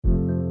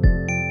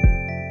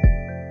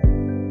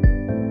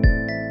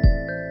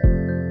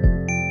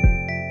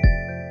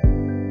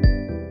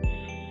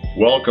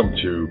Welcome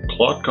to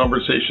CLOT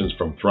Conversations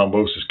from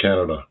Thrombosis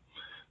Canada.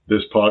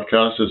 This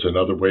podcast is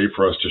another way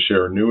for us to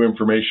share new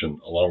information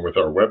along with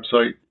our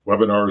website,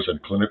 webinars,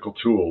 and clinical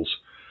tools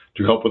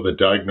to help with the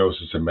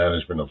diagnosis and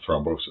management of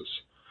thrombosis.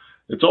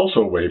 It's also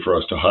a way for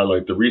us to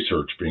highlight the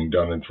research being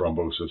done in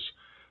thrombosis,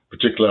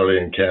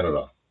 particularly in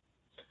Canada.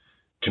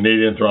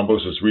 Canadian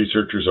thrombosis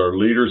researchers are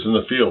leaders in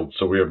the field,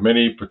 so we have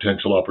many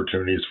potential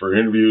opportunities for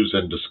interviews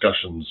and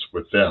discussions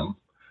with them,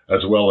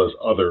 as well as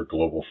other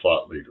global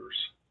thought leaders.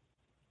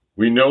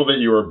 We know that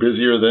you are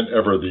busier than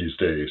ever these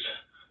days.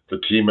 The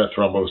team at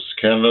Thrombosis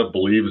Canada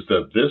believes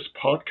that this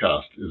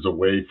podcast is a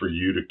way for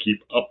you to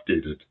keep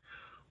updated,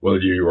 whether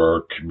you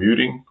are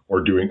commuting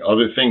or doing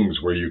other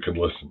things where you can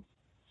listen.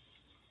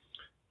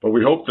 But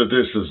we hope that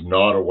this is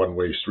not a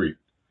one-way street.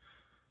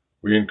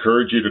 We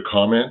encourage you to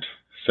comment,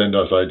 send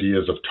us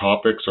ideas of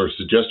topics or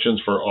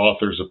suggestions for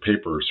authors of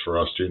papers for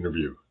us to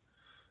interview.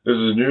 This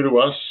is new to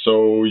us,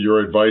 so your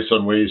advice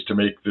on ways to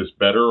make this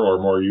better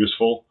or more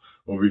useful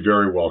will be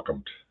very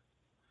welcomed.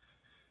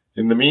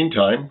 In the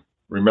meantime,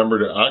 remember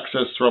to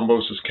access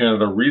Thrombosis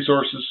Canada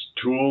resources,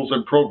 tools,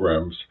 and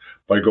programs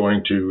by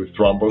going to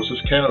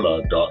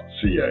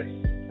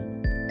thrombosiscanada.ca.